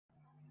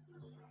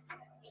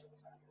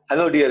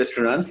Hello, dear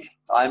students.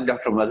 I'm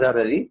Dr.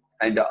 Mazhar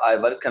and I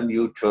welcome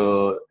you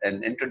to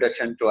an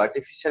Introduction to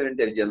Artificial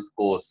Intelligence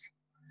course.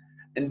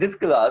 In this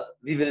class,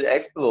 we will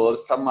explore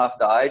some of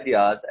the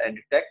ideas and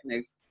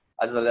techniques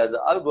as well as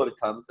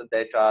algorithms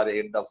that are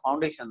at the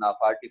foundation of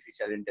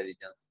artificial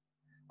intelligence.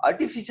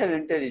 Artificial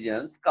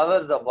intelligence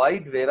covers a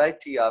wide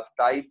variety of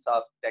types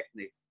of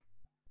techniques.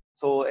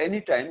 So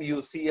anytime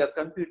you see a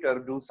computer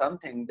do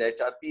something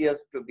that appears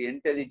to be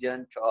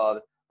intelligent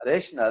or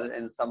rational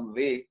in some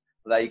way,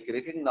 like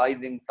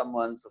recognizing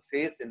someone's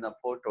face in a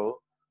photo,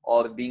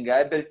 or being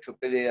able to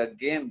play a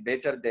game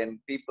better than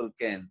people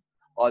can,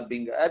 or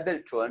being able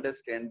to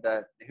understand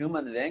the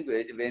human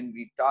language when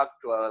we talk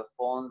to our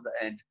phones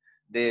and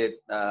they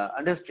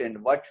understand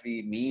what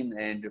we mean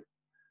and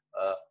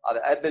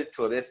are able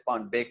to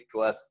respond back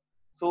to us.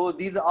 So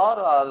these are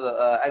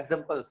all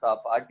examples of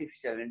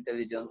artificial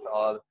intelligence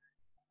or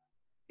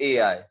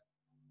AI.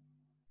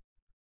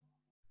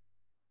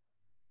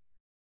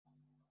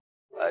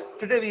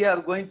 Today we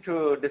are going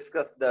to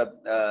discuss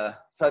the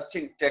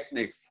searching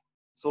techniques.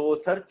 So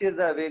search is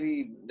a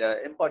very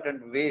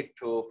important way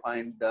to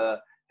find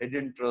the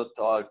hidden truth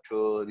or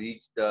to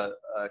reach the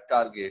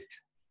target.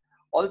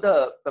 All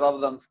the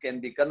problems can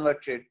be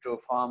converted to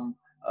form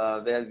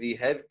where we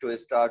have to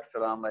start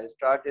from a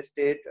start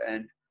state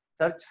and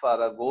search for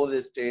a goal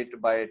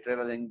state by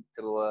traveling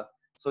through a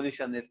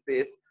solution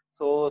space.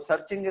 So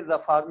searching is a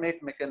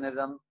format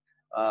mechanism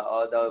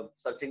or the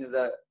searching is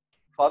a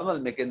formal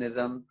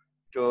mechanism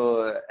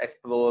to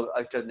explore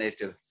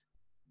alternatives.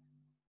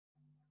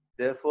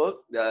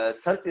 Therefore,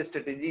 search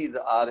strategies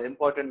are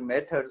important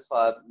methods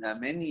for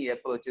many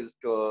approaches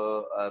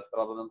to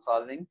problem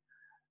solving.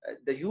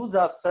 The use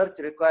of search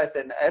requires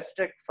an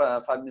abstract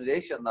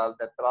formulation of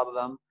the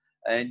problem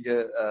and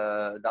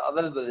the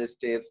available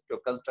steps to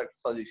construct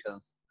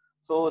solutions.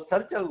 So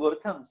search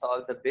algorithms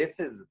are the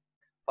basis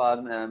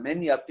for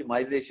many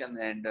optimization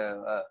and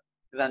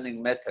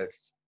planning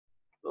methods.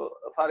 So,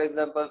 for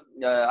example,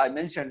 I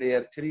mentioned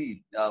here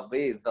three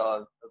ways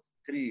or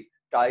three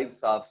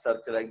types of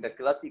search, like the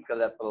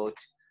classical approach,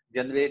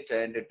 generate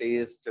and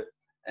taste,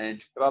 and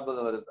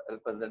problem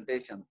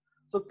representation.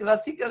 So,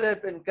 classical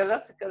approach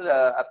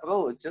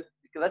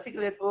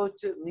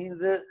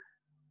means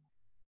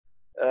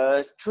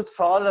to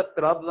solve a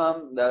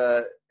problem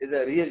is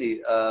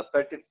really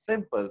pretty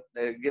simple.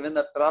 Given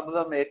a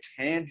problem at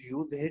hand,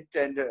 use hit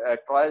and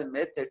trial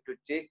method to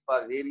check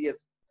for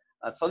various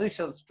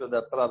solutions to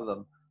the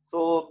problem.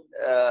 So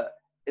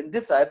in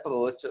this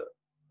approach,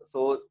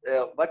 so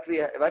what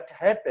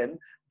happened?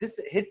 This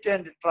hit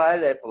and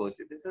trial approach.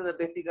 This is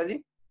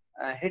basically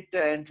a hit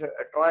and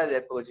trial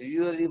approach.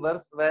 Usually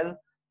works well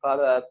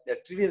for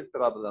trivial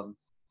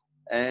problems,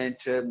 and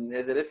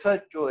is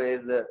referred to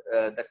as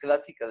the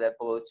classical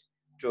approach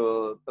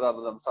to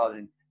problem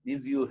solving.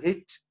 Means you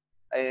hit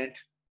and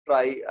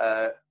try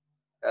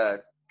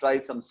try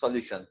some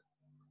solution.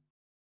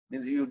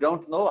 Means you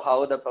don't know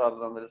how the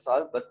problem will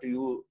solve, but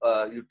you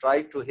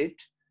try to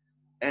hit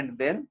and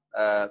then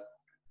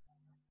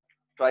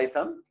try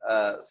some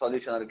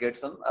solution or get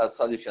some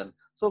solution.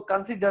 So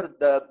consider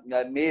the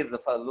maze.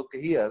 If I look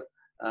here,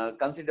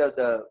 consider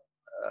the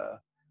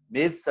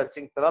maze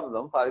searching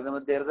problem. For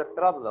example, there is a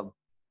problem.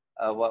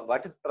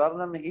 What is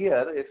problem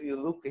here? If you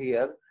look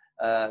here,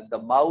 the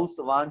mouse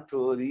want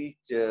to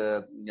reach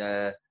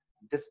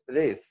this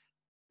place.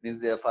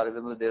 Means for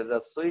example, there is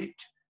a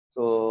switch.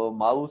 So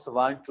mouse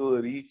want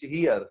to reach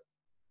here.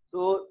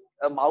 So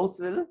a mouse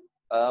will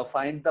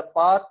find the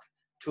path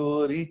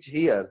to reach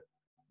here.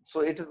 So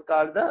it is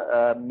called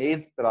the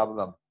maze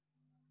problem.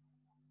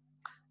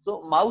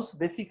 So mouse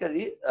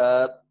basically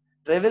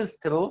travels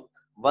through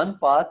one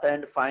path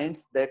and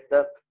finds that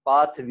the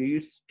path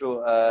leads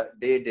to a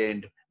dead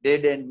end.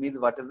 Dead end means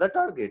what is the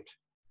target.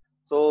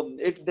 So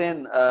it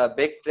then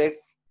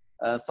backtracks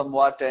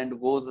somewhat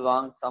and goes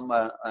along some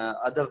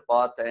other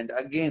path and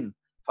again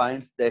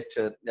finds that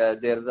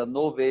there is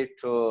no way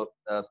to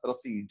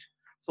proceed.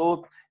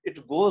 So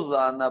it goes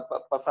on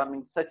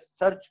performing such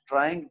search,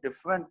 trying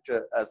different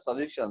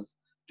solutions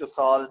to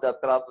solve the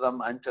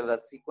problem until a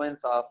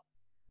sequence of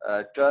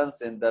turns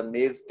in the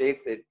maze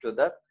takes it to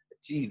the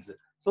cheese.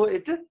 So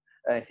it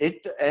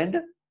hit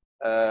and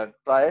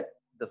try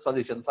the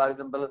solution. For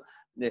example,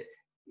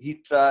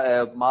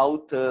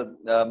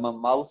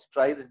 mouse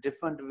tries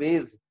different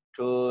ways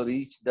to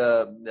reach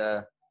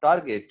the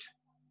target,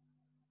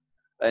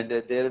 and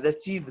there is a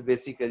cheese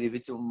basically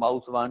which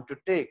mouse want to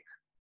take.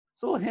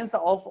 So hence,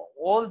 of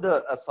all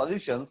the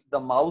solutions, the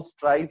mouse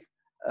tries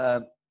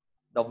the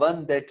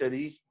one that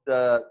reached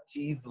the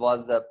cheese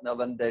was the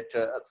one that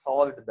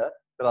solved the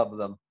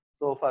problem.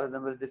 So for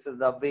example, this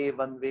is a way,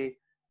 one way,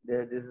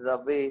 this is a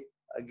way,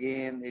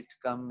 again it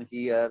come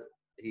here,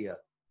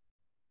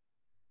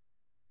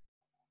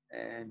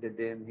 and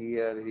then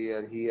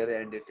here,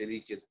 and it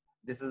reaches.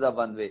 This is a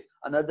one way.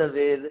 Another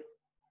way is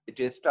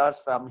it starts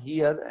from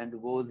here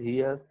and goes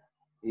here.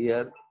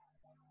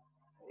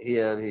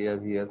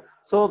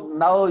 So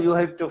now you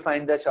have to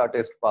find the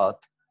shortest path,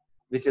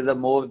 which is a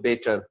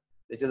better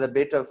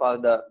for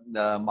the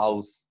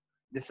mouse.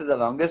 This is the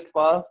longest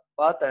path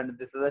and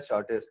this is the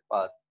shortest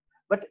path.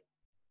 But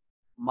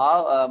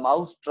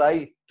mouse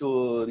try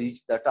to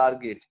reach the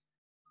target.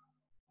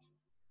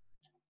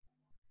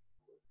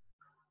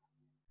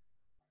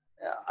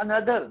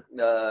 Another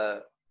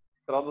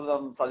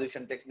problem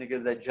solution technique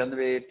is the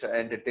generate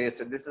and taste.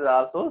 This is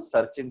also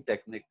searching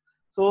technique.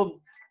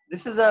 So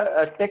this is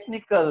a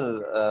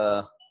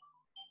technical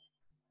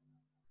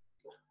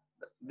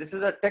this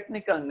is a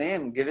technical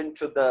name given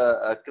to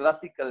the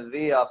classical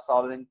way of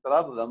solving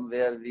problem,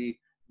 where we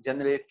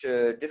generate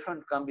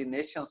different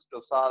combinations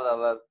to solve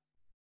our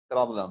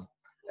problem,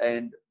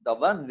 and the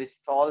one which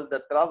solves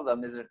the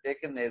problem is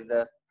taken as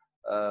a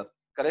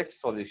correct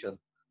solution.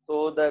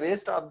 So the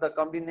rest of the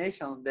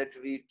combinations that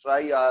we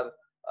try are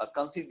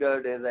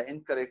considered as an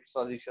incorrect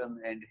solution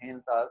and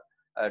hence are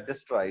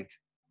destroyed.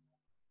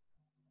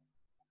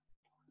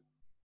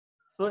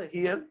 So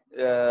here,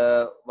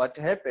 what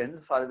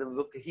happens, for example,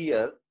 look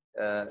here,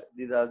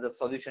 these are the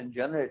solution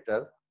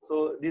generator.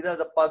 So these are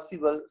the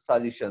possible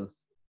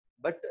solutions,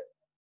 but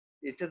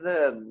it is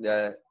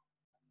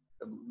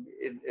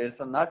it's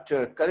not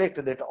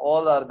correct that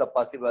all are the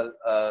possible,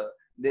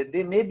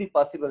 they may be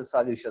possible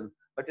solutions,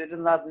 but it is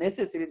not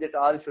necessary that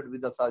all should be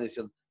the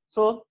solution.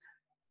 So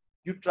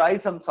you try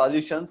some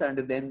solutions and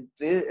then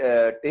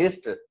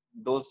taste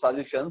those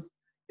solutions.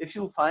 If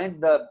you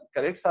find the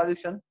correct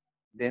solution,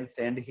 then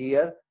send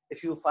here.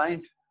 If you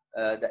find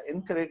the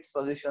incorrect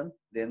solution,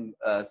 then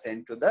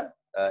send to the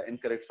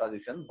incorrect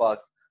solution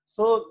box.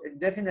 So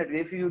definitely,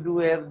 if you do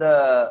have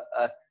the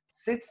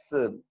 6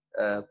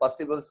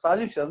 possible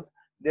solutions,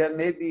 there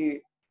may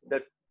be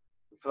the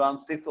from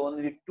 6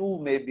 only 2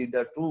 may be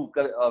the true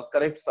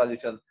correct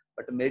solution,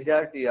 but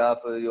majority of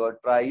your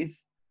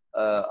tries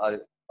are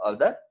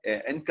the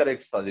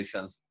incorrect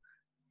solutions.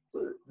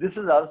 So this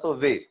is also a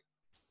way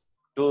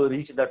to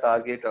reach the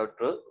target or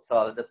to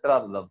solve the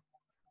problem.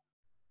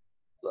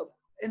 So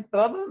in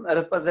problem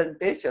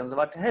representations,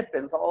 what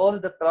happens, all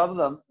the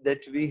problems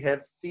that we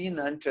have seen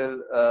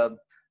until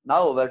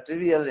now were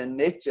trivial in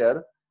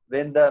nature.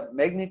 When the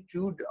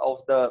magnitude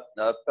of the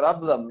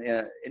problem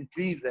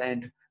increase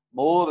and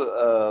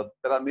more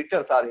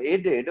parameters are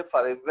added,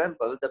 for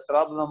example, the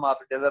problem of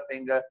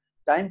developing a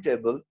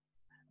timetable,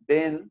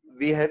 then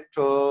we have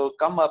to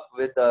come up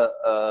with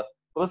a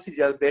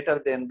procedure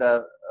better than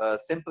the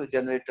simple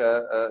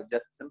generator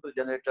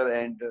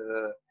and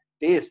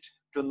taste,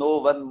 to know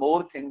one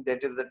more thing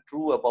that is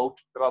true about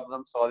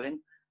problem solving,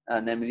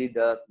 namely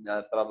the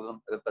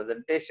problem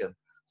representation.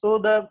 So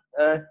the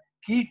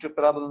key to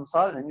problem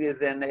solving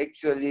is an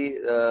actually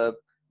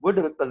good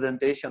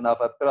representation of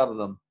a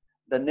problem.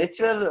 The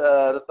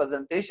natural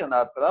representation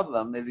of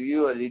problem is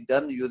usually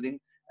done using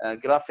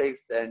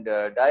graphics and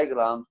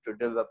diagrams to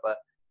develop a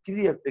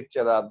clear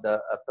picture of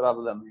the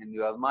problem in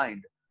your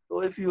mind.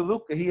 So if you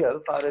look here,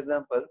 for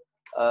example,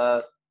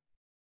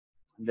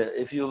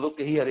 if you look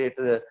here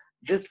at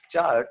this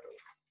chart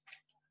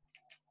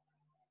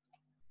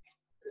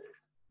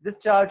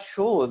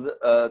shows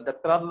the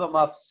problem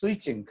of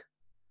switching.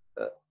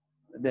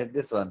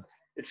 This one,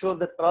 it shows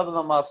the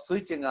problem of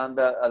switching on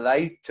the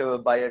light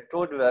by a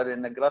toddler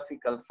in a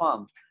graphical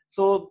form.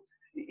 So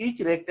each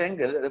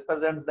rectangle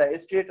represents the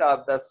state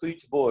of the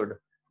switchboard,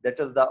 that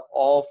is the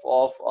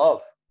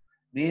off,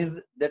 means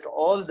that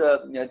all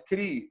the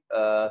 3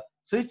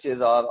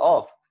 switches are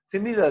off.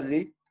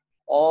 Similarly,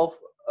 off,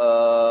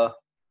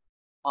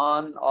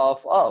 on,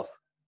 off,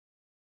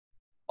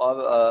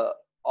 or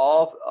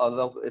off,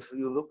 or if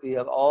you look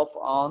here, off,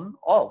 on,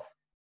 off,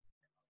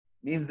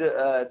 means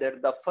that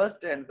the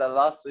first and the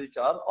last switch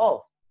are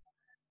off,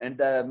 and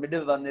the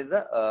middle one is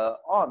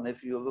on,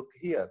 if you look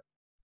here.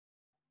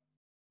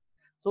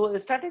 So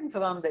starting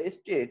from the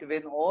state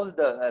when all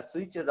the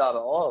switches are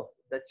off,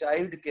 the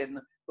child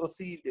can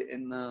proceed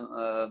in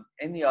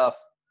any of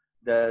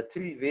the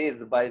 3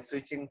 ways by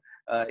switching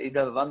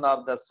either one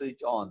of the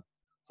switch on.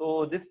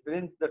 So this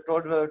brings the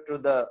toddler to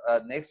the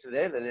next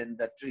level in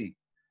the tree.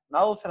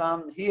 Now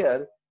from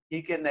here,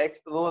 he can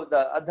explore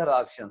the other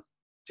options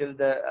till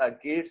the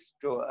gets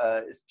to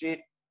a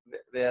state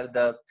where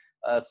the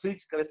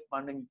switch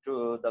corresponding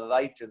to the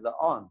light is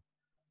on.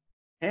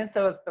 Hence,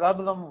 our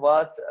problem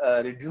was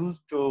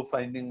reduced to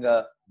finding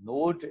a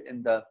node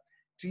in the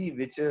tree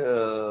which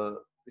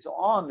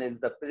on is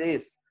the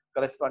place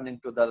corresponding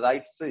to the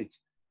light switch.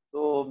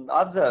 So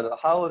observe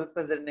how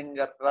representing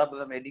a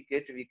problem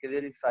adequately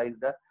clarifies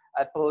the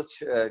approach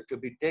to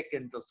be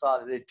taken to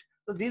solve it.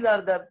 So these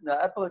are the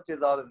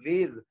approaches or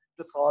ways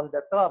to solve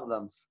the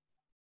problems.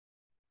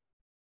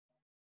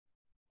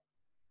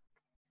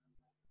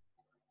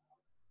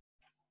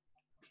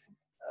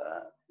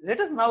 Let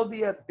us now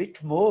be a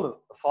bit more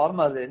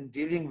formal in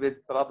dealing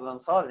with problem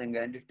solving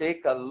and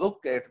take a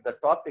look at the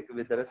topic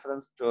with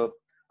reference to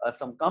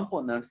some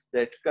components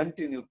that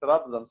continue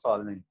problem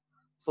solving.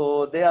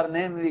 So they are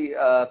namely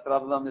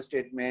problem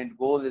statement,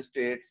 goal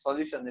state,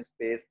 solution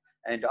space,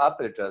 and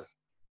operators.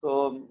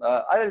 So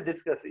I will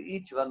discuss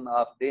each one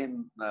of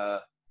them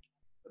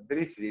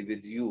briefly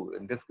with you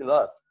in this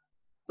class.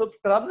 So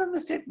problem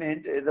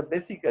statement is a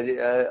basically,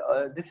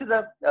 this is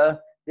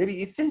a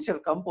very essential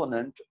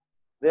component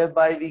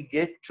whereby we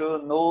get to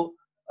know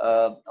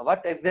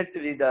what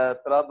exactly the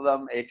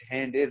problem at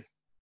hand is.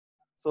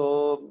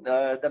 So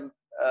uh,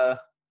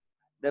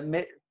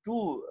 the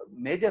two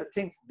major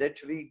things that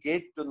we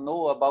get to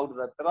know about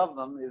the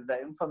problem is the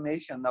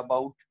information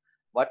about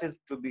what is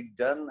to be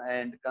done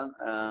and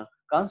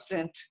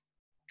constraint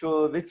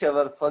to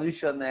whichever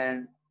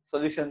solution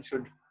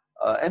should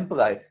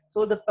employ.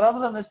 So the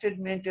problem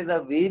statement is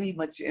a very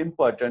much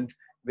important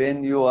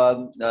when you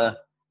are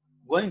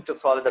going to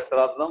solve the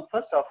problem.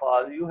 First of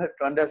all, you have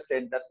to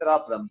understand the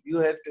problem. You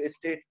have to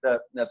state the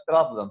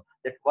problem,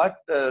 that what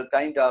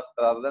kind of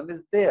problem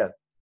is there,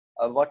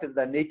 or what is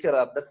the nature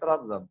of the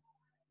problem.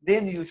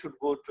 Then you should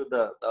go to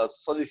the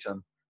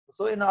solution.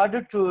 So in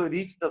order to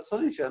reach the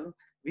solution,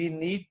 we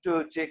need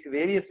to check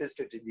various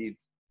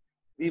strategies.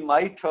 We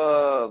might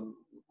or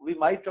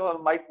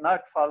might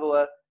not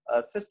follow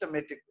a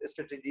systematic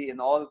strategy in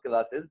all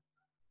classes.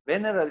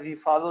 Whenever we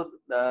follow,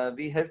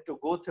 we have to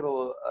go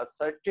through a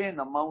certain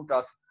amount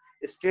of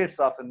states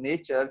of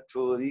nature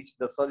to reach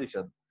the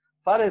solution.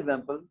 For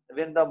example,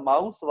 when the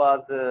mouse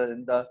was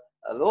in the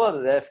lower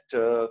left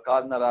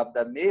corner of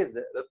the maze,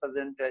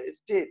 represent a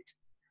state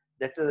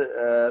that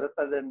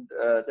represents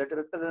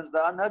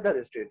the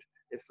another state.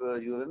 If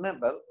you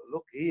remember,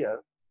 look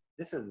here,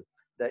 this is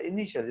the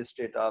initial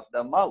state of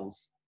the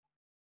mouse.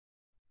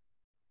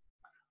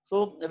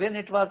 So when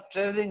it was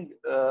traveling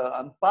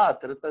on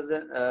path,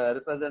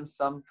 represents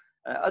some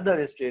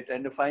other state,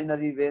 and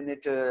finally when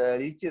it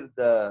reaches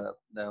the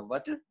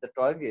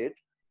target,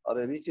 or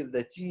reaches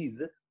the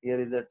cheese. Here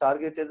is the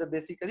target is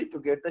basically to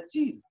get the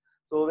cheese.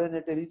 So when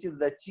it reaches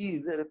the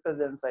cheese, it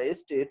represents a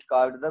state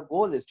called the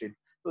goal state.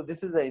 So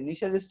this is the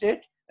initial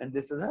state, and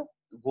this is a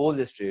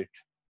goal state.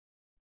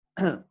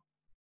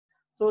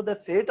 So the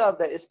state of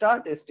the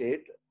start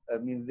state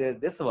means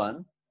this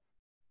one.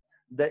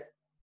 The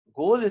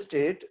goal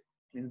state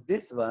means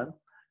this one,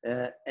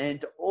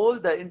 and all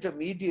the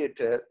intermediate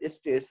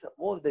states,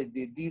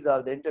 these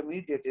are the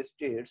intermediate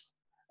states,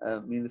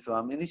 means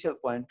from initial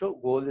point to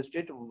goal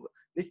state.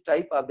 Which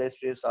type of the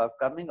states are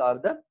coming are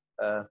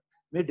the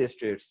mid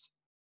states.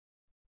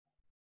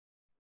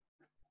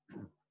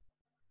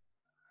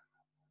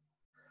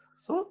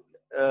 So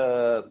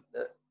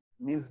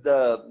means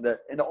the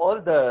in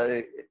all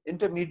the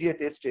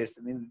intermediate states,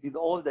 means these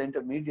all the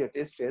intermediate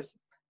states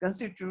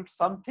constitute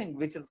something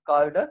which is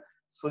called a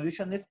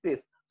solution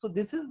space. So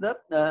this is the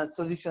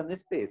solution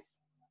space.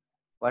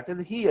 What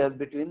is here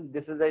between,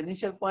 this is the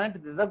initial point,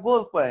 this is the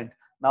goal point.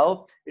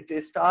 Now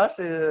it starts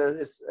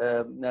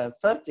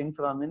searching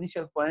from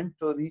initial point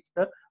to reach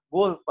the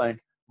goal point.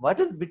 What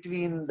is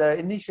between the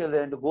initial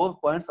and goal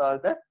points are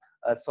the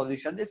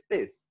solution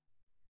space.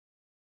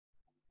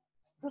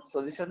 The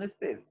solution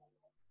space.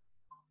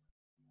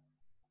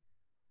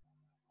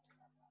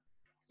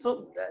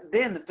 So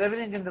then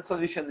traveling in the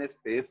solution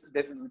space,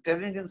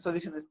 traveling in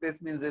solution space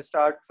means they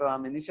start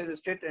from initial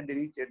state and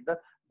reach at the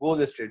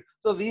goal state.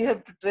 So we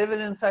have to travel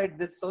inside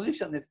this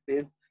solution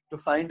space to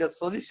find a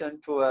solution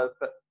to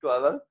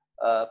our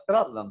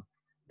problem.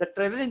 The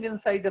traveling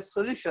inside the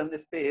solution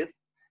space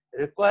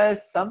requires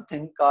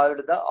something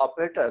called the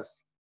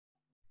operators.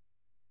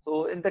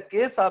 So in the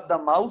case of the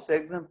mouse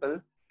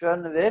example,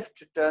 turn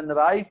left, turn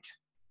right,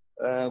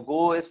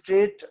 go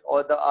straight,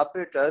 or the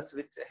operators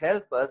which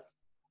help us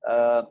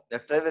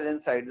travel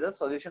inside the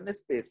solution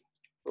space.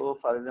 So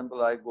for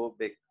example, I go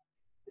back.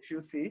 If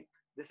you see,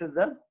 this is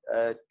the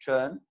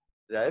turn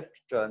left,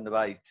 turn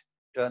right,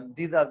 turn.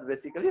 These are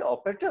basically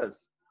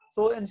operators.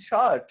 So in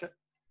short,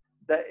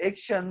 the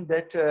action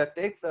that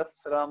takes us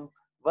from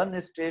one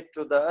state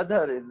to the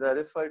other is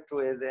referred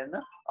to as an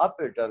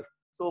operator.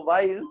 So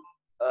while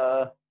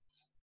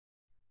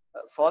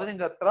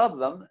solving a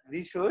problem,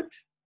 we should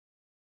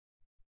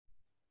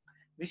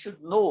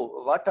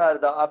know what are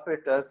the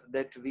operators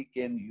that we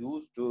can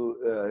use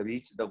to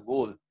reach the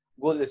goal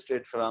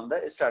state from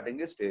the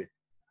starting state.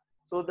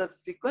 So the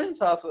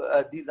sequence of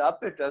these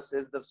operators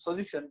is the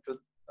solution to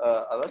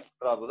our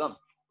problem.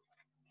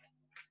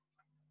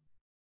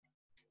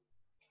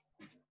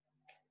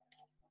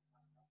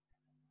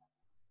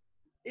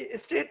 A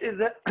state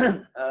is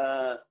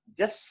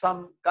just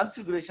some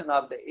configuration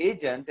of the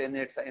agent in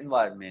its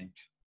environment.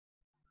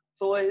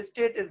 So a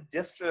state is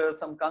just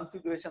some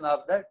configuration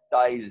of the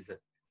tiles.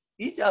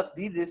 Each of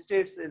these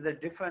states is a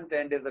different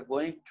and is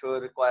going to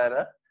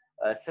require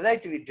a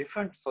slightly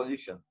different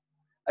solution.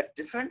 A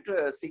different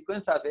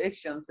sequence of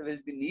actions will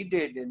be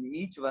needed in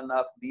each one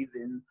of these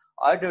in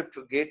order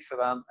to get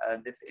from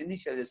this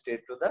initial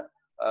state to the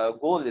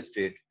goal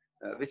state,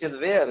 which is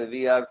where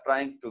we are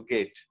trying to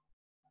get.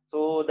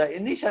 So the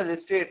initial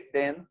state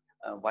then,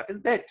 what is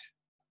that?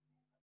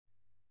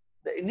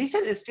 The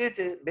initial state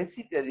is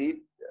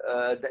basically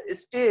the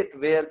state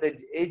where the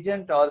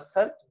agent or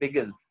search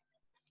begins.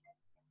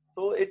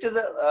 So it is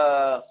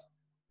a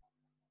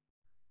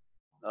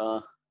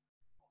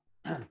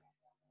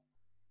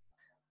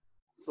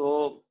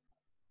so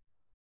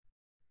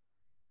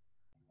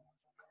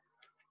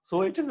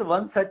it is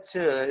one such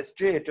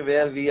state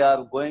where we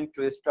are going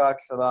to start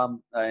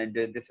from, and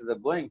this is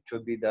going to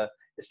be the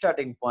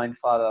starting point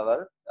for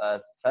our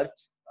search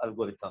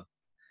algorithm.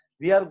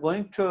 We are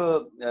going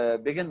to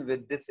begin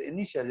with this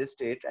initial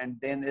state and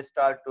then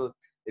start to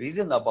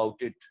reason about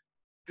it,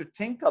 to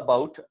think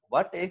about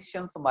what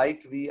actions might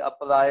we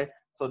apply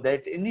so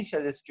that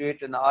initial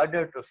state in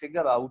order to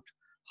figure out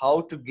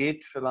how to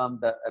get from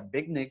the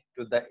beginning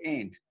to the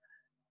end,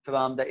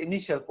 from the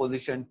initial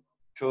position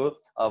to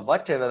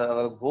whatever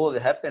our goal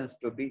happens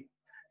to be,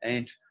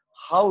 and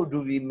how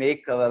do we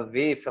make our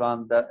way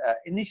from the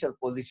initial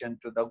position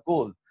to the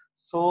goal.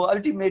 So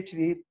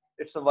ultimately,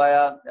 it's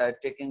via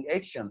taking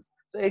actions.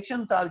 So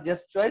actions are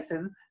just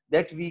choices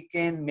that we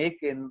can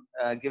make in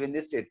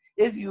given state.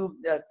 As you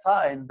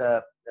saw in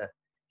the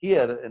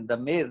here in the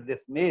maze,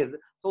 this maze,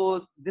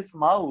 so this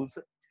mouse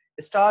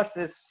starts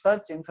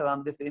searching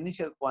from this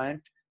initial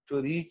point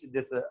to reach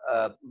this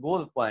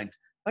goal point,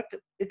 but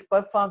it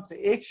performs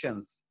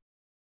actions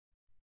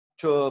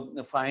to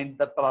find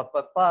the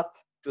proper path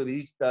to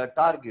reach the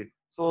target.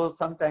 So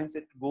sometimes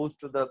it goes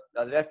to the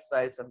left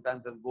side,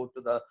 sometimes it goes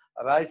to the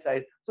right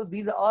side. So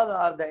these all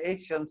are the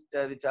actions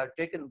which are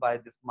taken by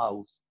this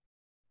mouse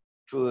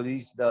to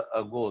reach the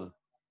goal.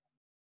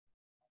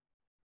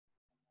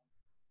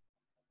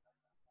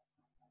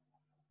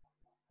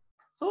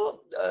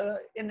 So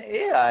in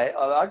AI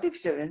or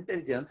artificial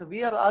intelligence,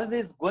 we are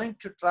always going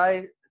to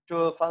try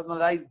to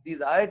formalize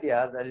these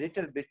ideas a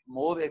little bit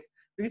more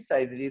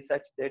precisely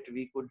such that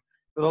we could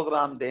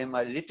program them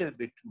a little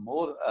bit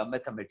more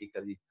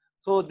mathematically.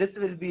 So this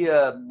will be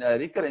a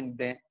recurring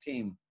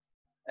theme,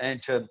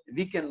 and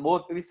we can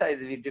more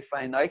precisely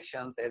define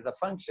actions as a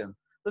function.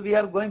 So we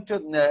are going to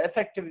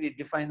effectively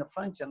define a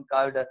function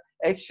called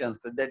actions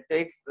that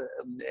takes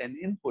an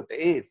input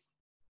S,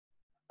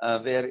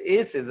 where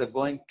ACE is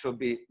going to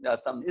be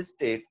some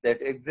state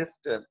that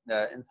exists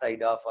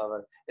inside of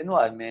our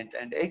environment,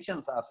 and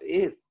actions of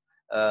ACE.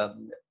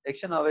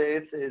 Action of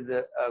ACE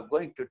is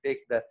going to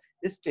take the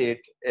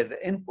state as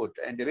input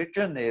and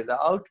return as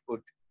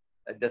output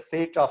the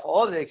set of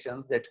all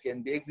actions that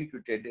can be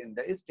executed in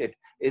the state,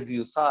 as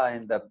you saw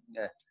in the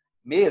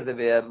maze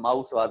where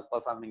mouse was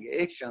performing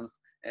actions,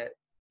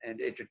 and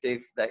it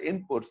takes the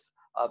inputs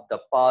of the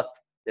path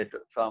that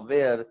from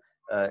where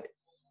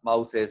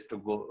mouse has to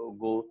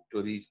go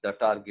to reach the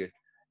target.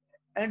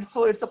 And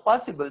so it's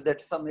possible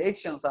that some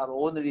actions are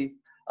only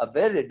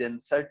valid in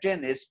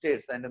certain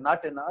states and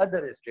not in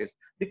other states,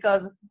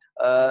 because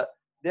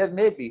there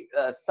may be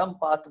some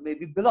path may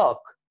be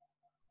blocked.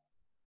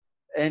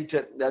 And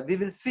we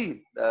will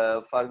see,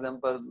 for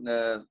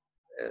example,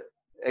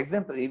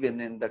 example even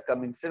in the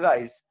coming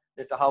slides,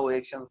 that how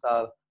actions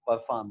are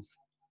performed.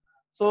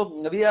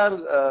 So we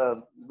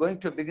are going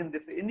to begin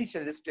this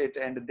initial state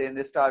and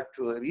then start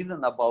to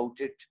reason about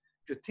it,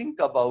 to think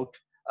about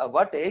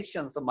what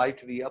actions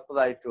might we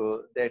apply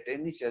to that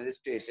initial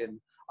state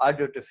in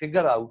order to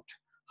figure out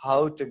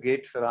how to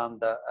get from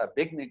the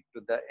beginning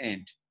to the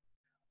end.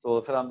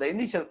 So from the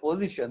initial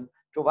position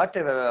to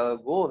whatever our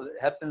goal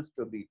happens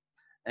to be,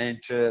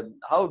 and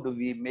how do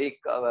we make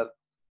our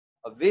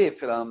way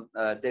from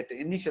that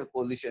initial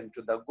position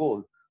to the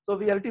goal. So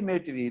we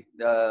ultimately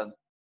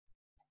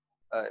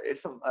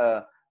it's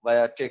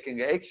via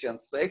taking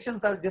actions. So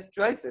actions are just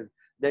choices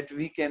that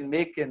we can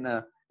make in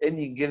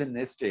any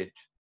given state.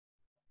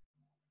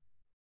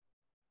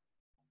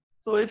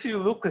 So if you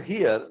look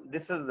here,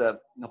 this is the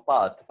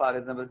path. For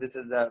example, this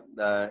is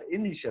the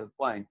initial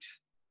point.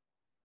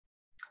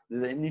 This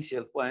is the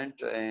initial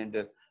point,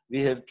 and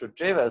we have to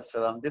traverse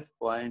from this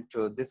point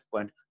to this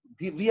point.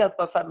 We are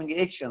performing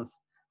actions.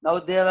 Now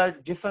there are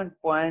different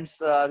points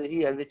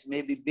here which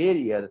may be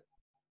barrier,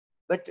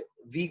 but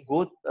we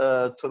go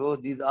through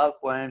these all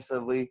points,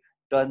 we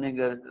turning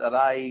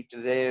right,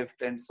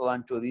 left, and so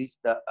on to reach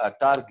the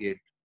target.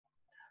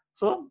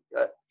 So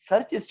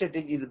search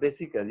strategies,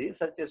 basically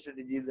search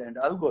strategies and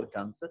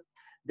algorithms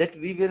that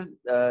we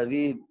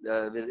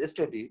will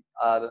study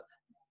are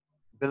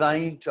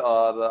blind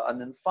or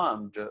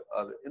uninformed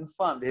or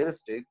informed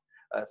heuristic.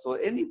 So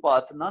any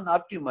path,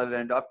 non-optimal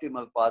and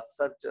optimal path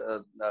search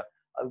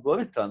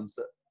algorithms.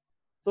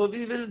 So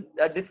we will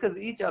discuss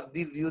each of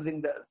these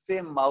using the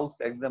same mouse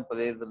example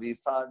as we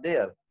saw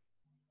there.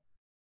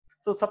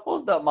 So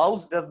suppose the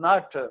mouse does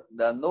not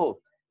know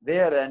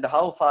where and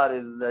how far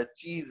is the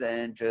cheese,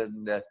 and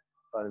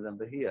for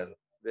example here,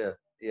 where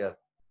here.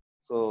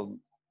 So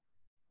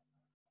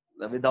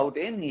without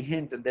any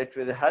hint that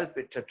will help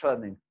it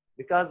turning,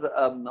 because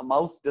the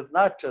mouse does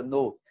not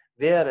know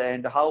where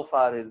and how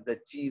far is the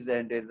cheese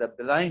and is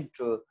blind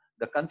to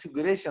the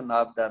configuration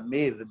of the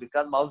maze,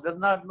 because mouse does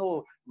not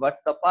know what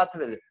the path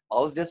will.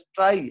 Mouse just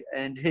try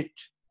and hit.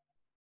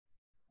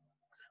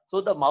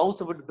 So the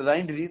mouse would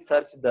blindly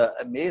search the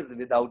maze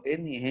without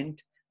any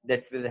hint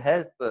that will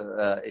help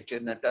it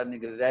in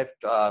turning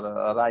left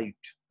or right.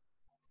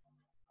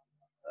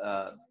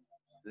 Uh,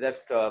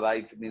 Left or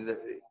right means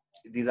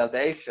these are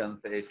the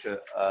actions at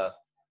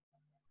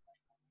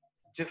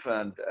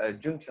different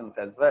junctions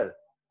as well.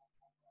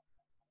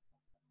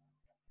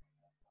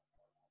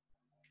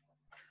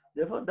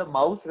 Therefore, the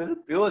mouse will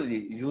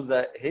purely use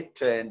a hit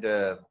and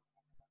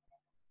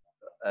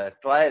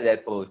trial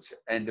approach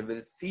and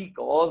will seek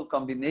all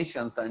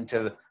combinations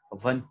until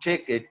one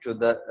take it to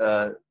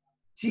the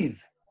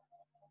cheese.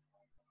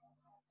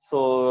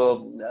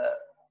 So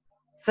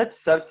such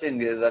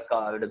searching is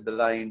called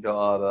blind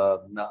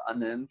or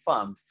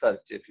uninformed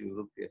search. If you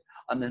look at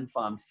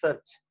uninformed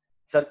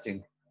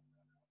searching.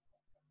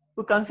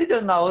 So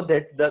consider now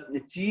that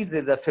the cheese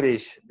is a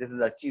fresh. This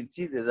is a cheese.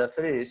 Cheese is a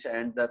fresh,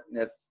 and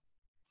the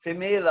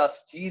smell of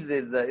cheese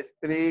is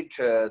spread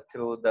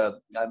through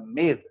the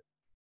maize.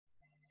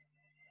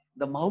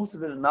 The mouse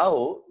will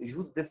now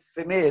use this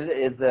smell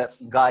as a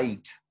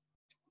guide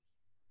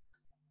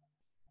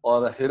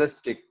or a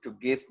heuristic to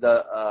guess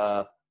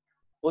the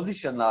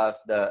position of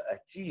the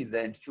cheese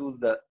and choose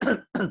the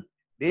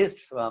based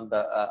from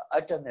the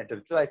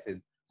alternative choices.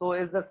 So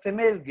as the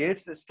smell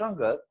gets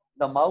stronger,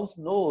 the mouse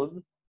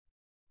knows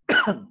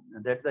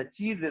that the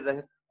cheese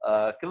is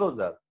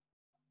closer.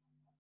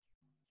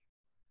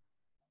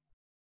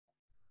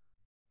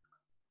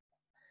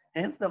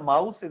 Hence, the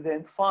mouse is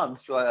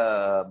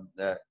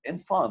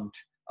informed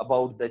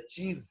about the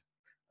cheese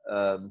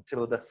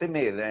through the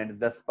smell and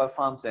thus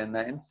performs an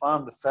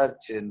informed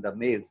search in the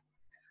maze.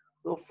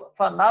 So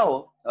for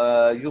now,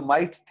 you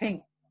might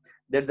think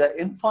that the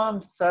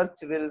informed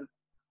search will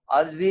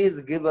always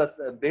give us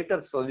a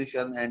better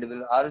solution and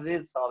will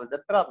always solve the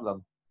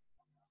problem.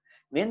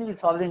 When we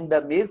solving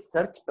the maze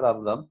search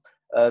problem,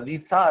 we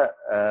saw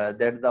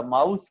that the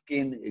mouse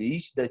can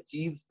reach the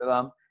cheese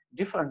from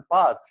different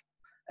paths.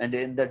 And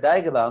in the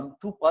diagram,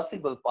 two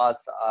possible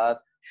paths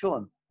are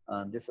shown.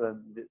 This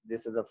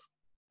is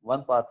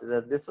one path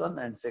is this one,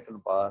 and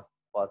second path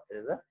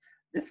is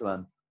this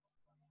one.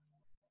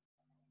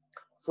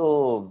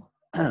 So,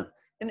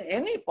 in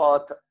any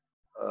path,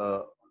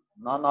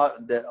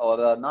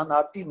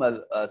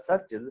 non-optimal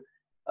searches,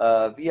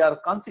 we are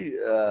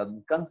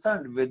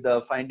concerned with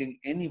finding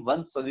any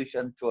one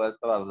solution to a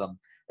problem.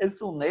 As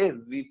soon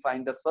as we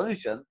find a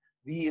solution,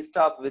 we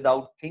stop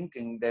without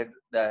thinking that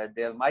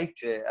there might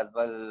as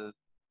well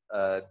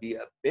be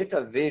a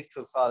better way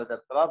to solve the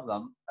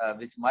problem,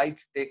 which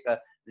might take a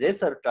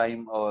lesser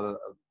time or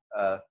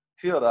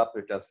fewer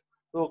operators.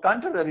 So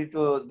contrary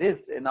to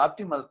this, in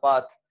optimal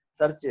path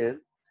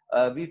searches,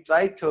 we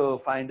try to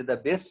find the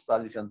best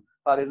solution.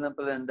 For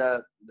example, in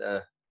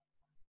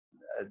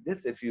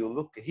this, if you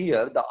look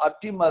here, the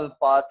optimal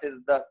path is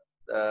the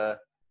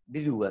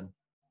blue one,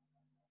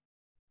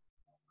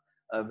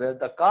 where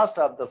the cost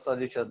of the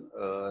solution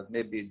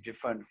may be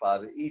different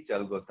for each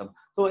algorithm.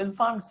 So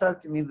informed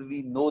search means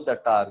we know the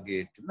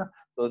target.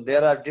 So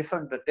there are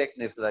different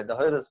techniques like the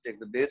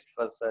heuristic, the based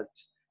first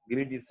search,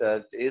 greedy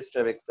search,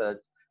 asterisk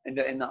search. And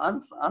in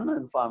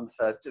uninformed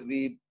search,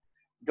 we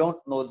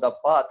don't know the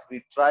path.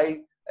 We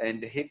try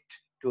and hit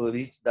to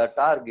reach the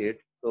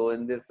target. So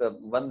in this,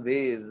 one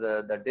way is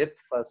the depth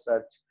first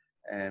search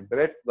and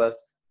breadth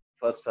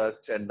first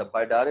search and the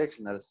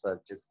bidirectional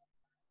searches.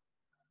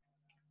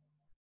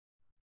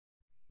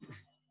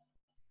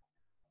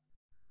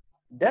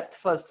 Depth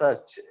first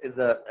search is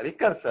a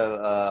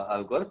recursive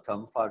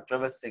algorithm for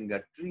traversing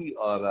a tree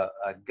or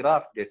a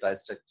graph data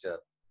structure.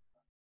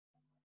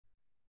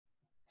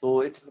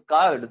 So it is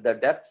called the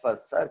depth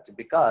first search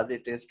because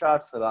it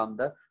starts from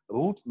the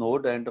root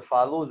node and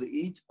follows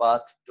each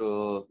path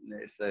to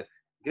its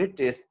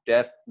greatest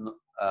depth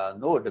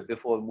node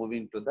before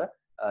moving to the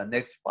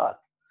next path.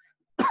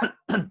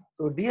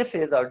 So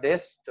DFAs or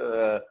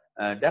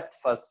depth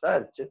first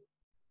search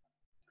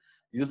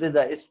uses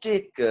a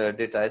static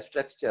data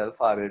structure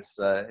for its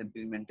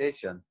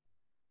implementation.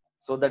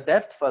 So the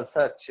depth first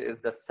search is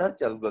the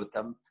search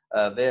algorithm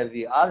where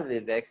we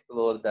always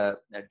explore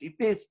the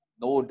deepest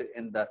node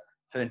in the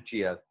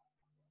frontier.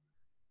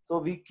 So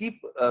we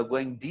keep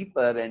going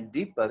deeper and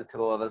deeper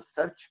through our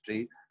search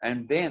tree,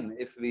 and then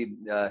if we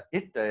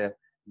hit a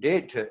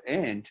dead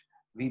end,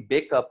 we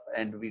back up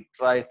and we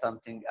try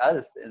something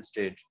else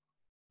instead.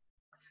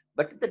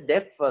 But the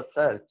depth first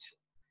search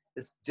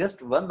is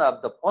just one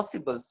of the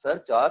possible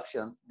search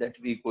options that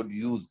we could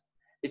use.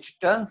 It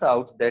turns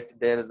out that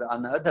there is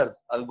another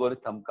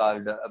algorithm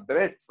called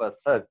breadth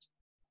first search,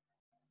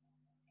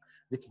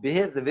 which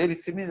behaves very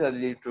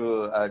similarly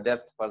to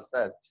depth first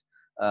search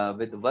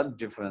with one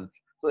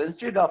difference. So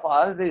instead of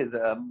always,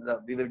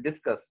 we will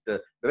discuss the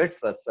breadth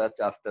first search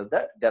after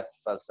the depth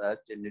first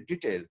search in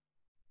detail.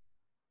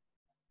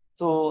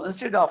 So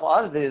instead of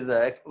always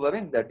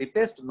exploring the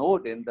deepest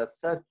node in the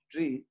search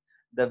tree,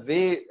 the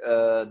way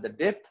the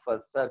depth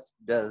first search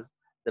does,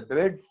 the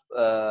breadth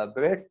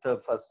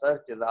first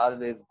search is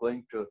always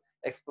going to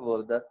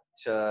explore the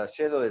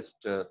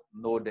shallowest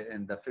node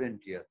in the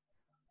frontier.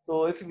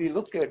 So if we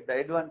look at the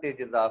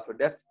advantages of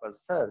depth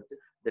first search,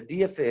 the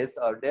DFS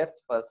or depth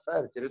first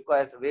search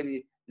requires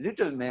very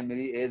little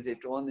memory as it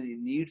only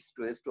needs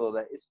to store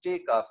a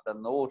stack of the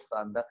nodes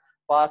on the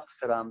path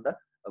from the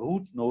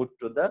root node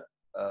to the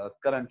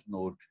current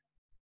node.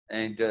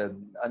 And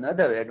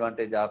another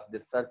advantage of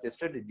this search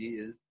strategy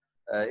is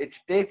it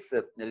takes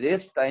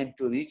less time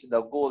to reach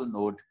the goal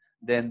node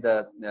than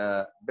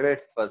the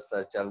breadth first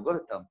search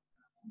algorithm.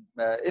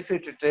 If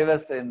it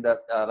traverses in the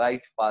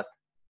right path,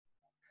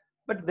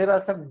 But there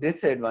are some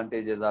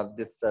disadvantages of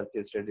this search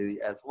strategy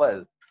as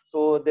well.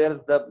 So there's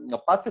the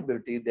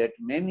possibility that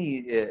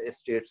many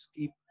states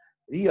keep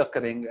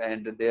reoccurring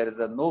and there is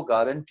a no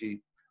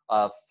guarantee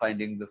of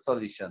finding the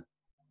solution.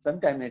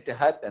 Sometimes it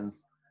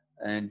happens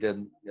and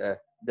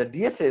the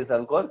DFA's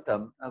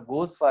algorithm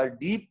goes for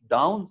deep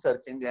down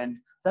searching and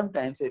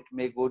sometimes it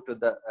may go to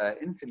the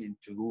infinite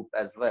loop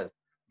as well.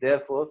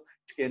 Therefore,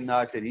 it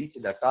cannot reach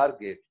the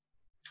target.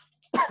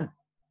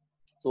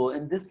 So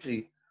in this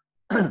tree,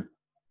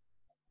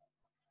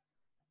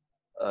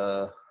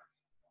 uh,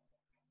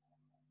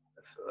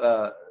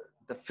 uh,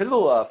 the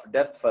flow of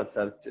depth first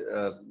search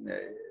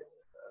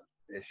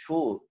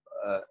show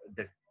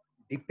the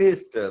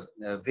deepest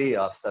way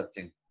of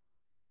searching.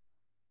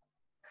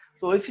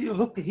 So if you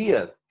look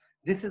here,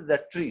 this is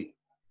the tree,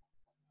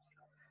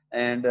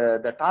 and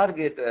the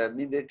target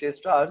means it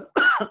starts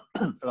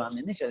from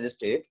initial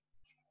state.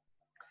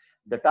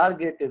 The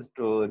target is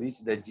to reach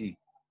the G.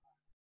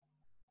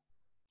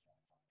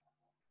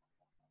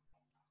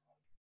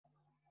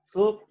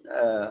 So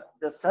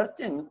the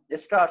searching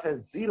starts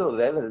at zero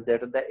level,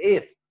 that is the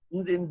ace.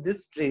 In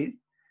this tree,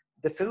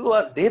 the flow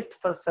or depth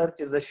first search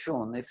is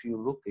shown if you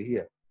look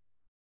here.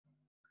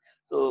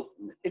 So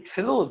it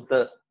follows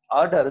the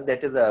order,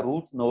 that is a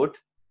root node.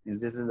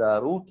 This is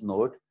a root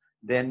node.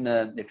 Then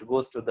it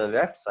goes to the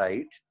left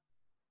side,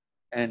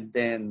 and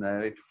then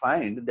it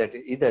finds that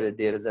either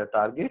there is a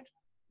target.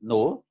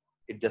 No,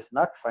 it does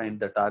not find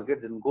the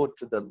target. Then go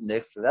to the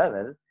next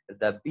level.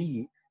 The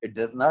B, it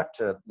does not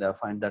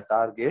find the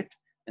target.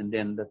 And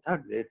then the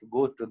third, it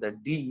goes to the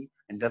D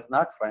and does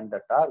not find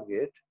the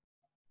target.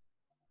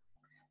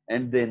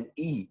 And then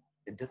E,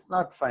 it does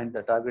not find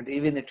the target.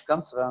 Even it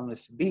comes from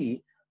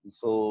B,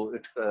 so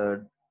it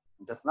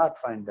does not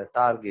find the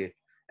target.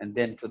 And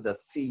then to the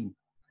C,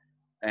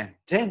 and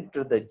then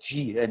to the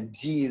G, and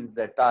G is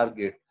the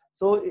target.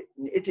 So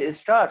it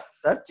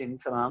starts searching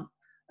from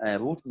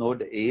root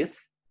node A's,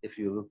 if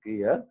you look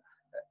here,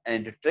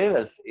 and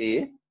travels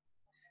A,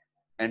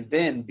 and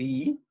then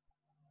B,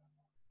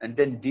 and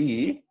then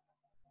D,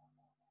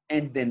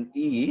 and then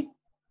E.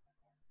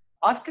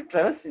 After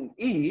traversing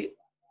E,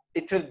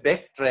 it will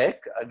backtrack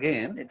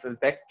again, it will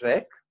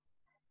backtrack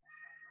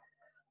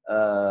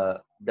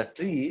the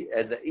tree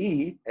as a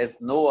E has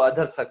no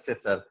other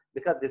successor,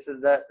 because this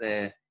is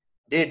the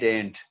dead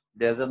end.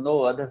 There's a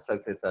no other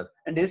successor,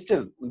 and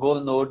still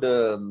goal node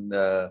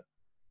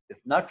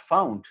is not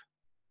found.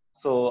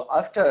 So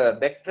after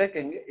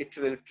backtracking, it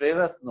will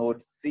traverse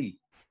node C.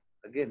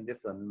 Again,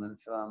 this one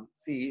from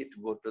C, it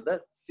go to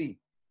the C,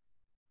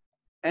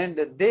 and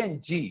then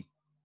G,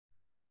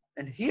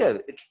 and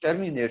here it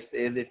terminates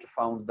as it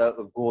found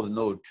the goal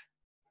node.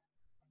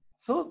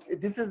 So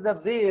this is the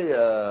way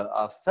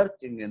of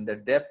searching in the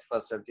depth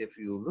first search. If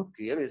you look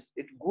here,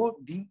 it go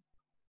deep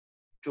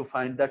to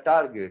find the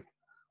target.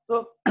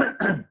 So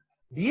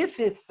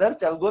DFA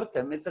search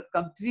algorithm is a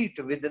complete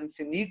with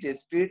infinite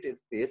state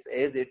space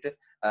as it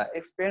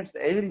expands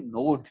every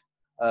node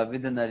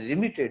within a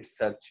limited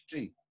search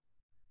tree.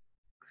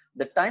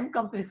 The time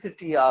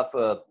complexity of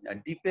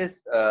deepest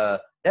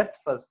depth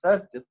first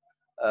search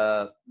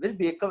will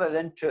be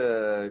equivalent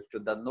to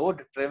the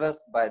node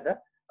traversed by the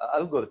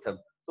algorithm.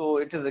 So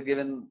it is a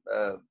given,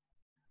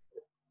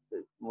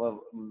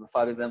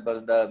 for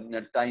example,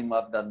 the time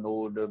of the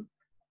node,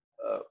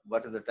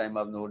 what is the time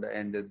of node,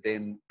 and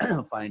then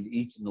find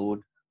each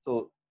node.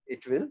 So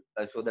it will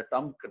show the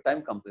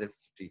time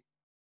complexity.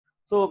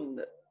 So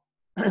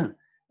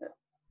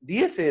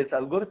DFA's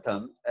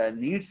algorithm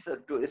needs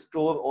to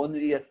store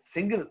only a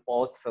single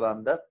path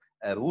from the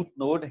root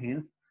node,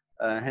 hence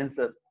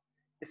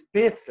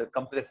space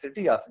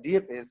complexity of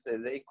DFA is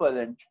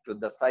equivalent to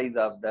the size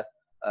of the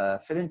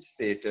French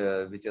set,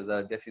 which is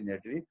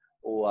definitely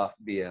O of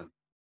BM.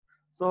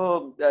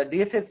 So the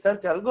DFA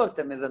search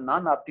algorithm is a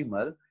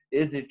non-optimal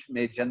as it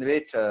may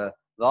generate a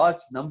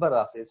large number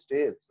of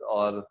steps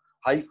or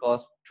high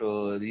cost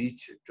to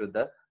reach to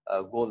the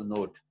goal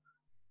node.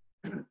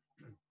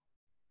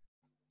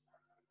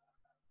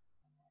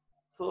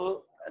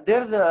 So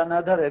there's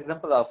another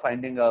example of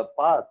finding a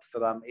path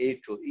from A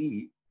to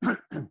E.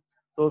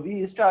 So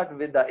we start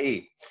with the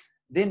A.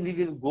 Then we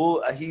will go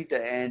ahead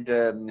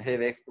and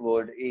have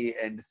explored A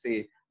and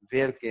say,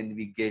 where can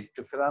we get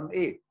from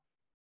A?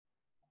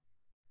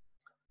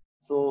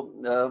 So,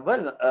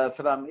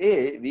 from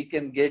A, we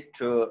can get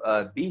to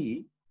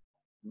B,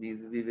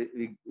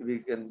 we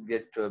can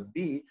get to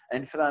B,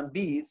 and from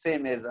B,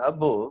 same as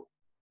above,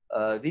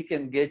 we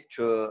can get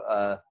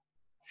to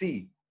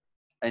C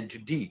and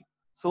D.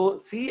 So,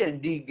 C and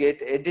D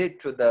get added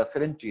to the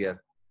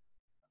frontier.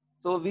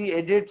 So, we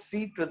added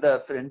C to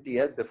the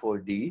frontier before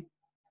D.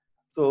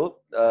 So,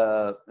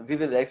 we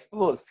will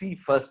explore C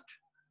first.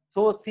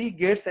 So, C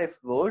gets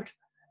explored,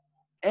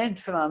 and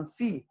from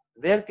C,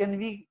 where can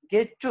we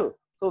get to?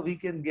 So, we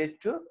can get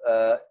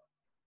to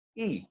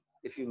E.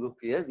 If you look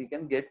here, we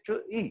can get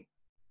to E.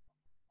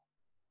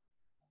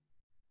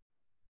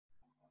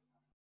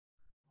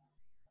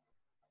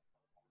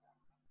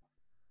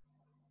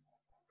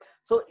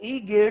 So E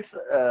gets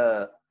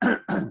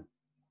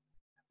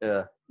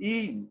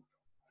E.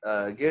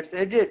 gets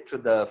added to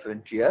the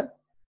frontier.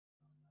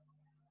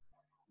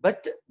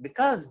 But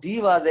because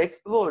D was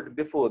explored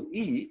before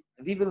E,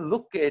 we will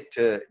look at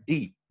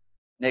D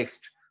next.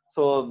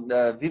 So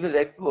we will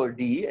explore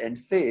D and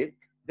say,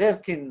 where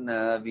can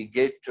we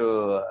get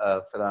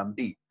from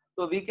D?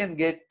 So we can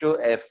get to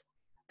F,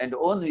 and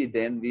only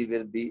then we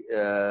will be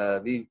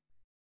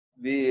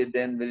we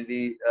then will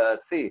be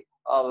say,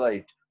 all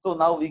right. So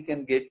now we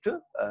can get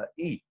to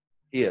E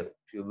here.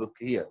 If you look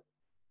here.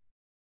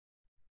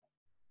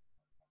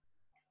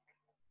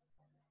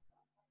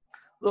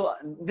 So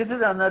this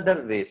is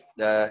another way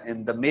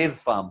in the maze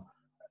form.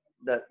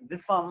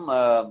 This form,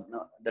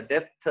 the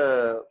depth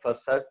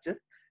first search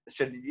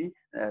strategy,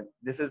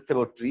 this is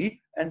through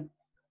tree, and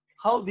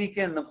how we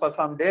can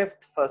perform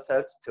depth first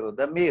search through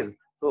the maze.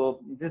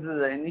 So this is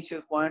the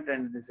initial point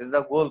and this is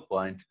the goal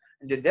point.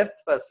 And the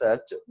depth first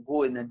search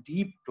go in a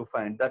deep to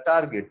find the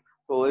target.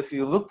 So if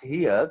you look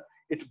here,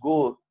 it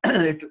go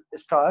it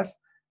starts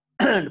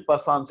and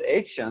performs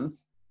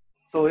actions.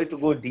 So it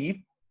go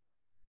deep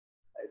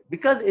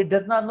because it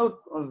does not know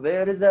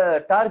where is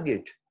the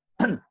target.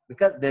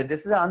 Because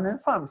this is an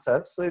uninformed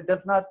search, so it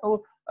does not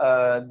know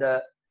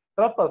the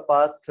proper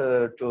path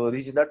to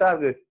reach the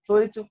target. So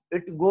it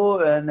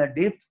go in a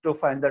depth to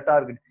find the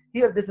target.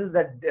 Here, this is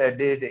the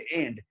dead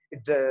end.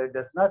 It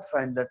does not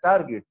find the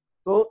target.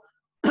 So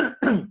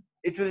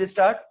it will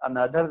start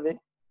another way.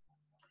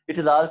 It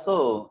is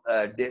also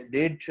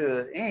dead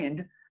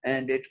end,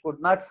 and it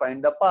could not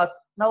find the path.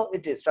 Now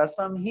it starts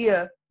from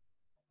here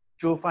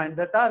to find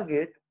the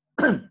target.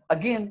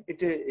 Again,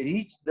 it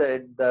reached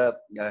the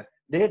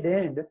dead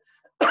end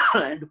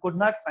and could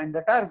not find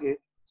the target.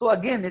 So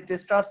again, it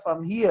starts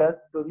from here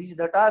to reach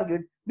the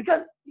target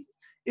because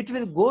it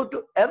will go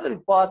to every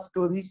path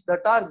to reach the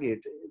target.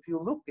 If you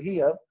look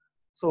here,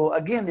 so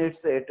again,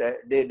 it's at a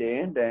dead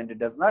end and it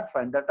does not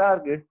find the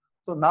target.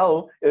 So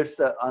now it's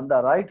on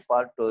the right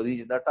path to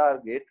reach the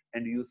target,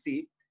 and you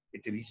see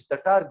it reached the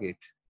target.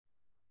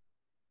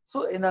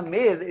 So in a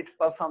maze, it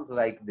performs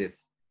like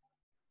this.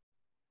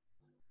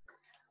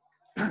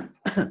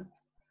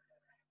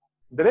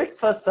 Breadth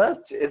first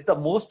search is the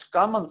most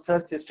common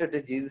search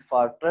strategies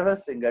for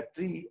traversing a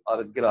tree or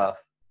a graph.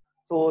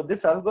 So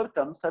this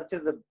algorithm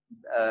searches the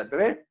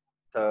breadth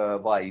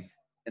wise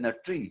in a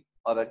tree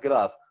or a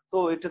graph.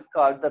 So it is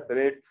called the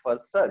breadth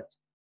first search.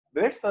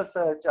 Breadth first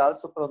search,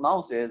 also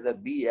pronounced as a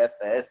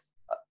BFS.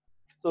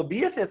 So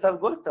BFS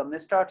algorithm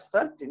starts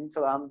searching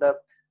from the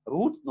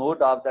root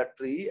node of the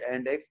tree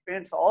and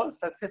expands all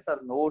successor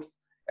nodes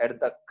at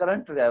the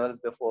current level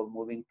before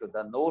moving to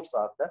the nodes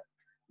of the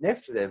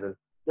next level.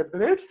 The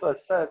breadth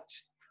first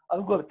search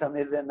algorithm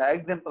is an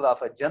example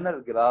of a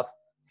general graph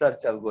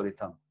search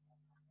algorithm.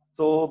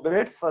 So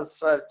breadth first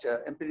search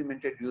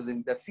implemented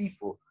using the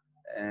FIFO,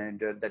 and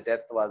the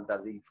depth was the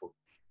LIFO.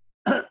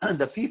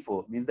 The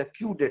FIFO means the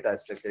queue data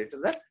structure. It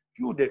is a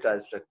queue data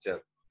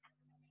structure.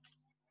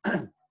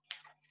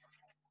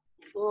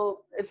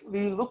 So if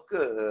we look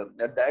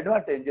at the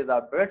advantages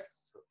of breadth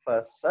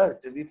first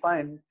search, we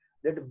find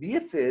that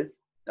BFS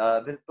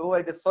will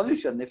provide a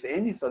solution if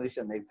any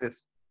solution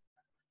exists.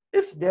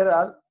 If there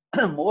are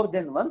more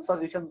than one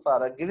solution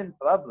for a given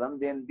problem,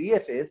 then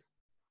BFS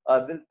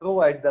will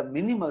provide the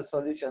minimal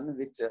solution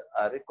which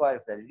requires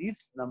the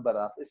least number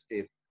of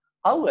steps.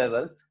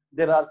 However,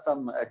 there are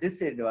some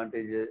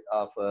disadvantages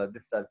of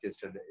this search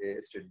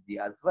strategy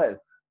as well,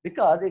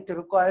 because it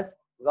requires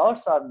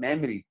lots of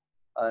memory.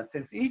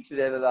 Since each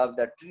level of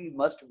the tree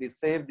must be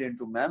saved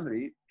into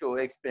memory to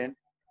expand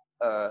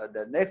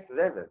the next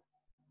level.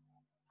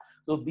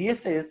 So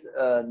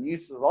BFS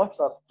needs lots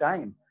of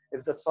time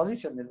if the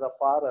solution is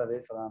far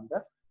away from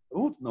the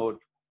root node.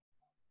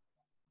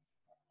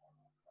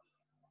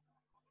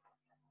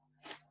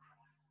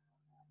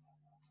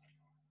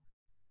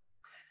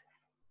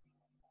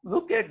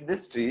 Look at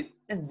this tree.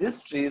 In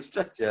this tree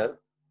structure,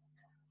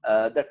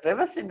 the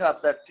traversing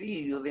of the tree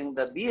using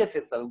the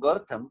BFS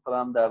algorithm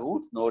from the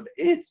root node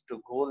S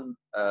to goal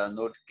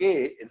node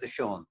K is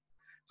shown.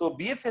 So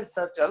BFS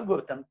search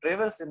algorithm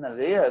traverses in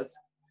layers,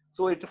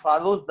 so it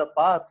follows the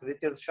path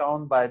which is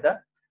shown by the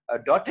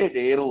dotted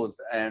arrows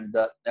and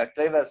the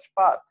traversed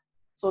path.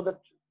 So the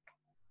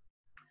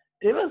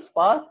traverse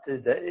path,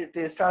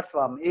 it starts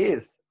from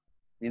S,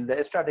 means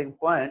the starting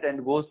point,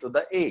 and goes to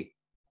the A.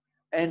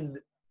 And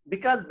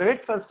because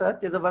breadth first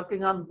search is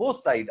working on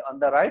both sides, on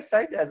the right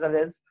side as well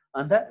as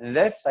on the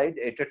left side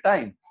at a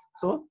time.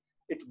 So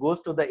it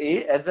goes to the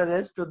A as well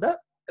as to the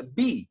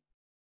B.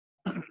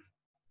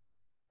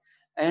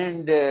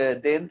 And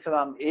then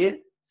from A,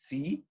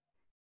 C,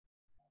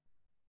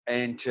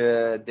 and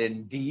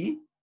then D,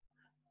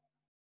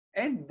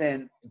 and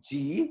then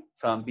G,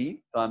 from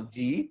B, from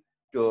G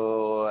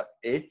to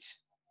H,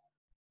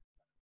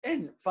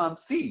 and from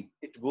C,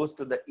 it goes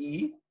to the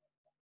E,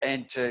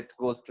 and it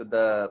goes to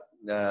the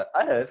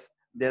F.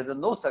 There's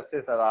no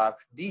successor of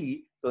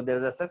D, so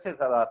there's a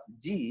successor of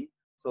G.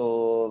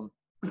 So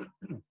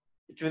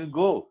it will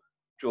go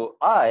to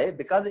I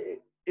because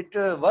it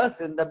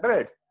works in the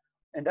breadth.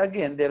 And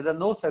again, there's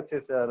no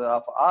successor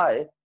of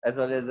I, as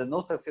well as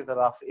no successor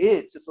of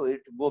H, so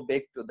it go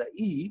back to the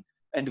E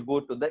and go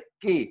to the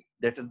K.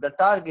 That is the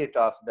target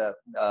of the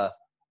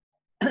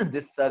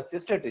this search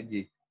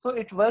strategy. So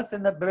it works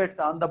in the breadth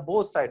on the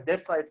both sides.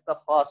 That's why it's the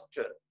fast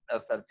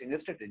searching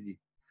strategy.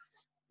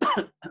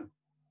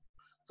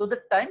 So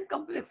the time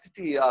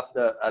complexity of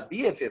the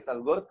BFS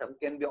algorithm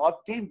can be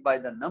obtained by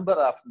the number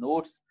of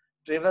nodes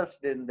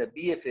traversed in the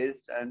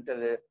BFS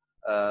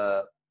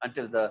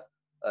until the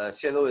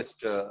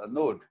shallowest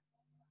node.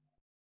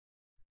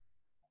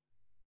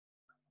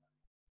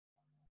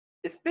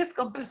 Space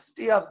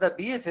complexity of the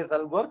BFS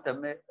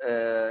algorithm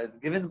is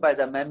given by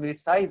the memory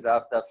size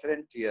of the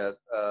frontier,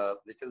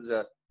 which is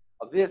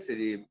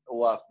obviously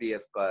O of B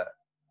square.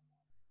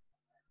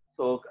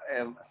 So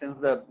since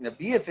the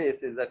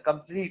BFS is a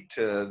complete,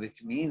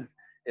 which means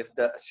if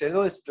the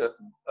shallowest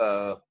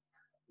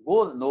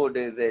goal node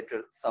is at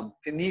some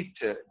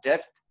finite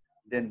depth,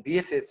 then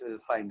BFS will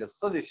find a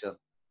solution.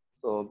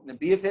 So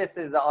BFS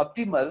is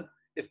optimal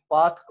if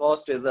path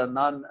cost is a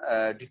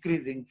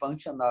non-decreasing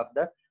function of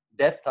the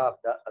depth of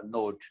the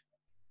node.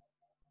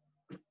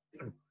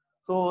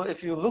 So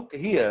if you look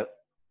here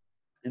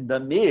in the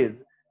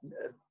maze,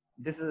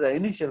 this is the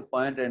initial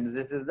point and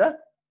this is the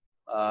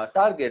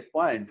target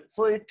point.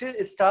 So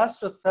it starts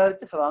to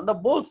search from the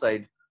both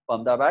sides,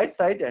 from the right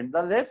side and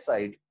the left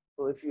side.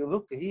 So if you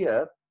look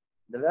here,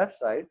 the left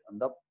side and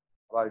the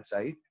right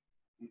side,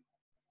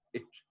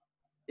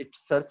 it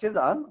searches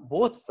on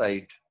both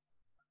sides.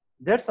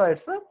 That's why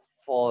it's a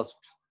fast.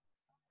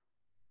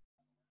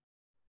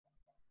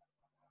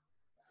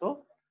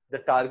 So the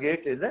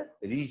target is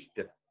reached.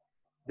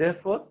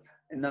 Therefore,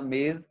 in the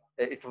maze,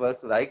 it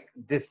was like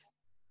this.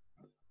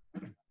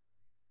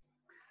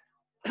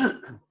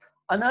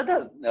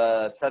 Another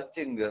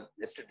searching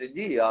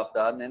strategy of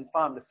the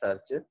uninformed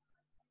search is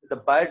the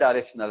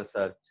bidirectional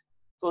search.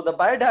 So the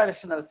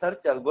bidirectional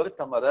search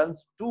algorithm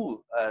runs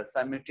two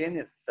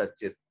simultaneous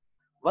searches,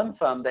 one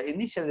from the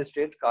initial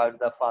state called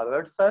the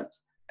forward search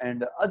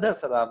and other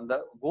from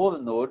the goal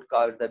node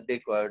called the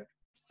backward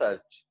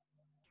search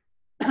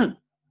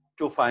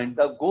to find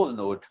the goal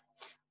node.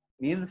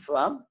 Means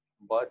from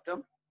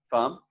bottom,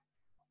 from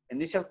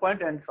initial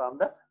point and from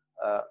the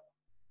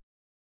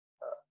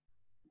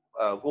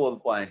goal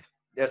point.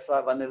 That's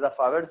why one is a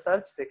forward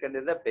search, second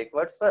is a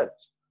backward search.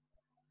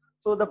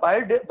 So the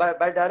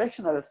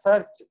bidirectional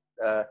search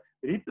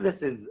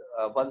replaces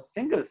one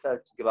single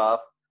search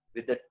graph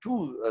with the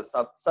two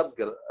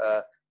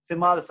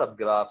small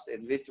subgraphs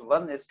in which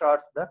one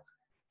starts the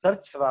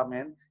search from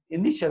an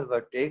initial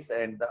vertex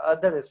and the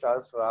other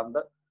starts from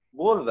the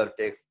goal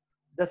vertex.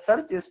 The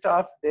search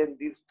starts, then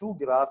these two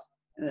graphs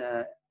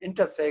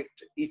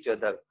intersect each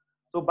other.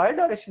 So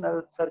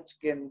bidirectional search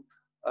can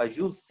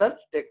use search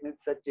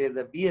techniques such as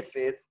a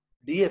BFS,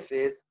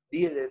 DFS,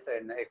 DLS,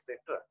 and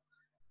etc.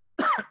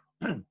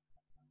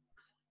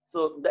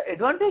 So the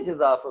advantages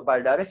of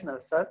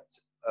bidirectional search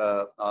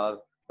are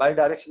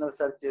bidirectional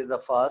search is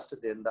faster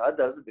than the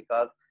others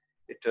because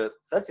it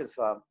searches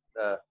from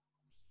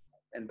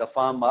in the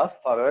form of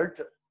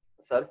forward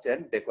search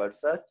and backward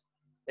search,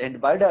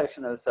 and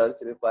bidirectional search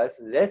requires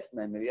less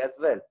memory as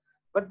well.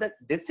 But the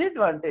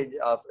disadvantage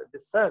of the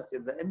search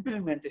is the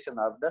implementation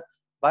of the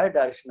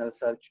bidirectional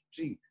search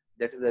tree.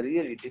 That is a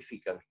really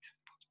difficult,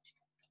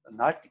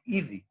 not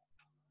easy.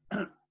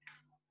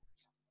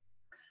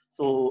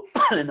 So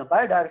in a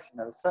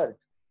bidirectional search,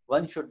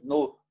 one should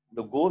know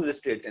the goal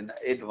state in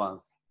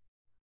advance.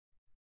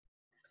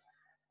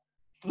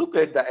 Look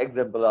at the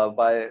example of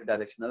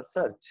bidirectional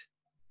search.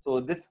 So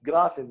this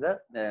graph is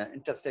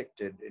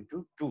intersected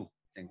into two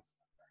things.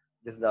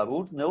 This is the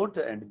root node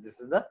and this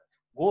is the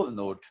goal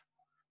node.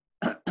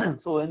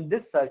 So in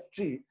this search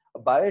tree, a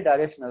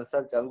bidirectional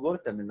search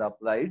algorithm is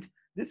applied.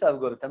 This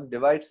algorithm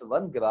divides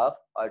one graph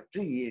or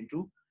tree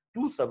into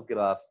two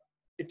subgraphs.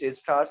 It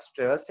starts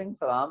traversing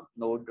from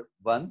node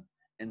 1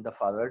 in the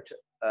forward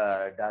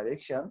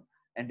direction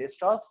and it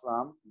starts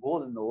from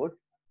goal node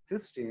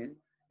 16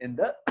 in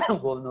the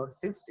goal node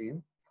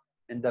 16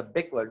 in the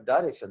backward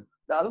direction.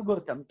 The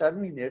algorithm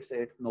terminates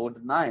at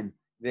node 9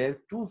 where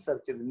two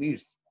searches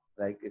meets.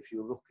 Like if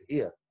you look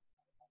here,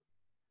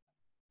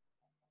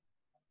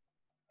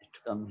 it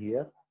come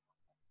here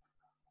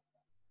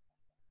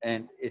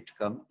and it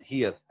come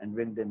here, and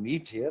when they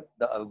meet here,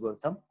 the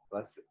algorithm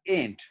was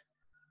end.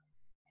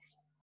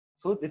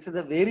 So this is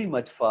a very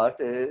much fast.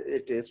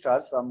 It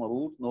starts from a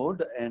root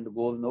node and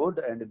goal node,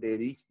 and they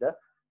reach the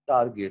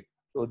target.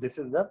 So this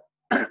is the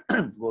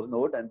goal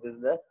node, and this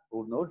is the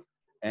root node,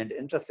 and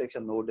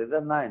intersection node is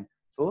a 9.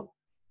 So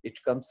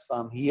it comes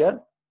from here,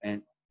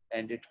 and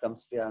it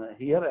comes from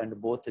here,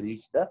 and both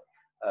reach the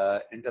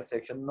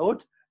intersection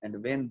node.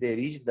 And when they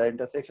reach the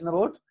intersection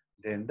node,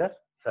 then the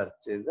search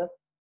is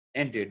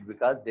ended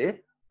because they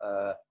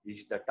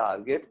reach the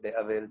target. They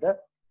avail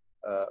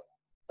the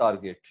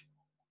target.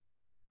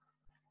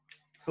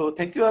 So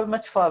thank you very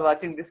much for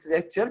watching this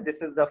lecture.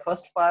 This is the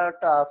first part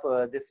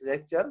of this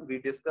lecture. We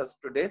discussed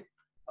today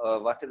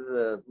what is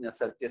a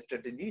search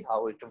strategy,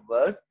 how it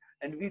works,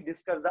 and we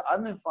discussed the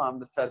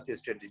uninformed search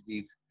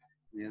strategies.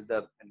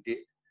 The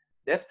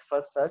depth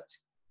first search,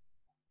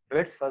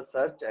 threads for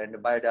search and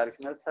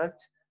bidirectional search.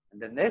 In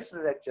the next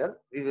lecture,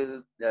 we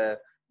will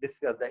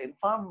discuss the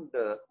informed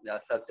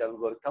search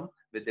algorithm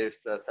with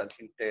its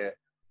searching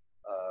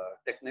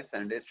techniques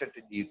and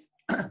strategies.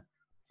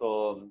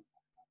 So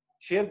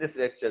share this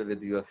lecture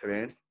with your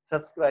friends,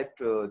 subscribe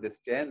to this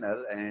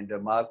channel, and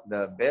mark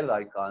the bell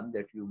icon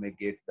that you may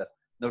get the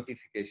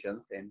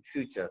notifications in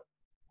future.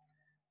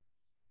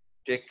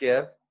 Take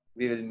care.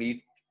 We will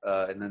meet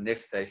in the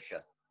next session.